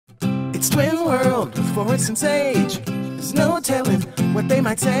It's Twin World with Forrest and Sage. There's no telling what they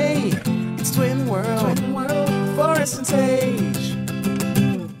might say. It's Twin World, Forrest and Sage.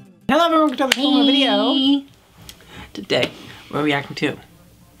 Hello everyone, welcome to another cool video. Today, we're reacting to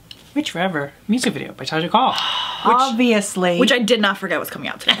Rich Forever music video by Todrick. Obviously. Which I did not forget was coming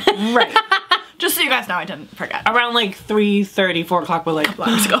out today. Right. Just so you guys know, I didn't forget. Around like 3:30, 4 o'clock, we're like,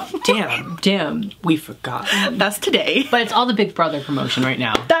 Hours ago. damn, we forgot. That's today. But it's all the Big Brother promotion right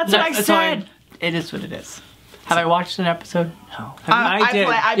now. That's what I said. It is what it is. Have I watched an episode? No. I did.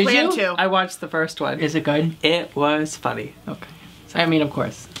 I Did planned you? to. I watched the first one. Is it good? It was funny. Okay. So, I mean, of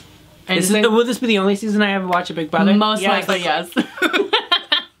course. Will this be the only season I ever watch a Big Brother? Most likely, yes.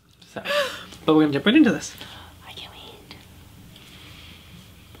 So, but we're gonna jump right into this. I can't wait.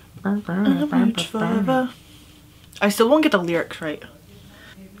 I still won't get the lyrics right.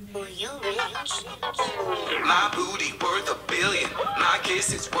 My booty worth $1 billion. My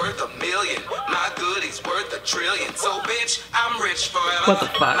kiss is worth $1 million. My goodies worth $1 trillion. So bitch, I'm rich forever. What the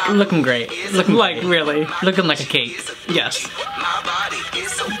fuck? Looking great. Looking Like, really? Looking like a cake. Yes. My body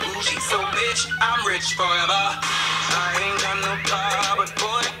is so bougie. So bitch, I'm rich forever. I ain't got no car, but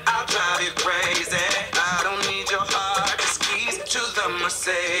boy, I'll drive you crazy. I don't need your heart, just keys to the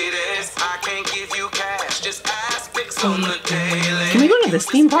Mercedes. I can't give you cash, just ask Bix on the daily. Can we go to this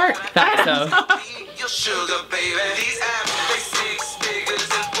theme park? That's so. Your sugar, baby. These apps, they 6 figures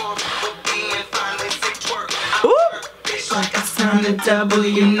and 4 for being fine, they say twerk. It's like I sound a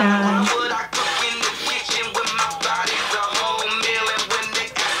W9. Why would I cook in the kitchen when my body's a whole meal? And when they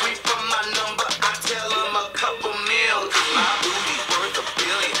ask me for my number, I tell them a couple mil. My booty's worth $1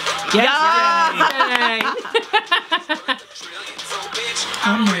 billion. Yay! So bitch,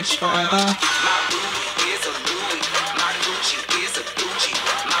 I'm rich forever. My booty is a Louis. My Gucci is a Gucci.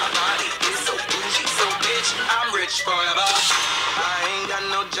 My body is so bougie. So bitch, I'm rich forever. I ain't got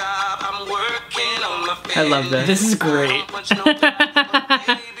no job. I'm working on my I love this. This is great. Baby,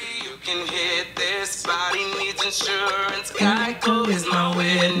 you can hit this. Body needs insurance. Geico is my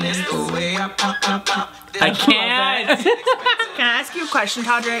witness. The way I pop. I can't. Can I ask you a question,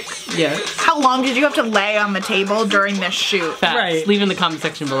 Todrick? Yeah. How long did you have to lay on the table during this shoot? Facts. Right. Leave in the comment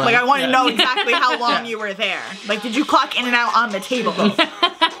section below. Like, I want to know exactly how long you were there. Like, did you clock in and out on the table?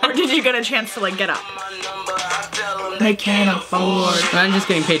 Or did you get a chance to, like, get up? They can't afford. I'm just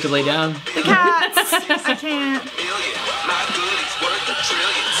getting paid to lay down. The cats! I can't. My goodies worth $1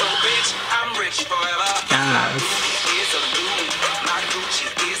 trillion. So bitch, I'm rich forever. Guys. Is a Louis. My Gucci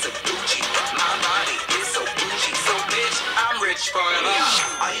is a Gucci. My body is so bougie. So bitch, I'm rich forever.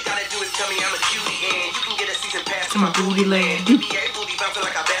 All you gotta do is tell me I'm a cutie and you can get a season pass to my booty land. NBA booty bouncing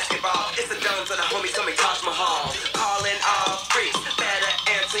like a basketball. It's a done to the homies coming Taj Mahal. Calling all freaks. Better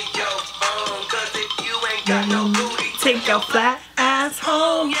answer your phone. Cause if you ain't got no booty, Take your flat ass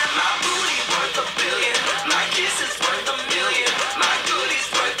home. yeah, my booty worth $1 billion. My kiss is worth $1 million. My goodies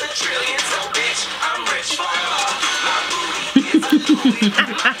worth $1 trillion. So bitch, I'm rich forever. My booty is a Louis.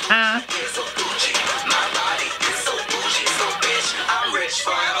 It's a Gucci. My body is so bougie. So bitch, I'm rich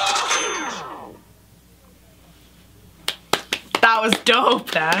forever. That was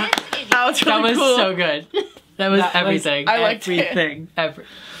dope. That was really That was cool. so good. That was That was- everything. I liked it. everything.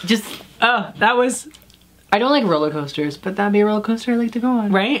 Just, Oh, that was I don't like roller coasters, but that'd be a roller coaster I like to go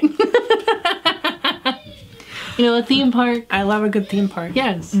on. right. You know, a theme park. I love a good theme park.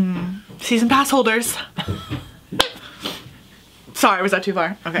 Yes. Season pass holders. Sorry, was that too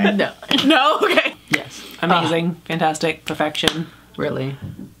far? Okay. No. No? Okay. Yes. Amazing, fantastic, perfection. Really.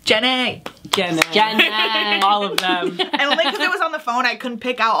 Jenny. Jenna. All of them. And only because it was on the phone, I couldn't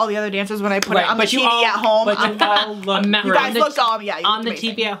pick out all the other dancers when I put it on the but you TV all, at home. But you all look You You great. guys looked all, yeah. You On looked the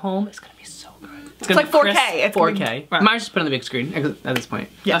amazing. TV at home, it's gonna be so good. It's It's like 4K. It's gonna be- 4K. Right. Mine's just put on the big screen at this point.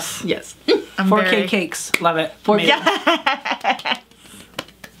 Yes. Yes. I'm 4K very- cakes. Love it. 4K. Yeah.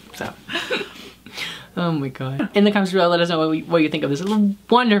 So. Oh my god. In the comments below, let us know what you think of this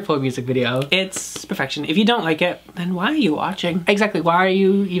wonderful music video. It's perfection. If you don't like it, then why are you watching? Exactly. Why are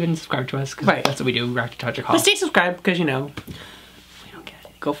you even subscribed to us? 'Cause Right. that's what we do. We react to Todrick. But stay subscribed because you know, We don't get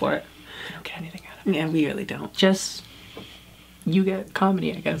anything. go for it. We don't get anything out of it. Yeah, we really don't. Just you get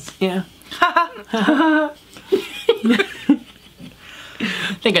comedy, I guess. Yeah.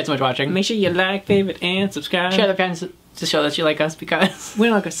 Thank you guys so much for watching. Make sure you like, favorite, and subscribe. Share the fans to show that you like us because We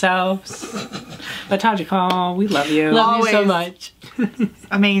don't like ourselves. But Todrick, we love you. love you so Always. much.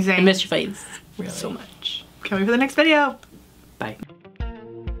 Amazing. I miss your face Really. so much. Can't wait for the next video.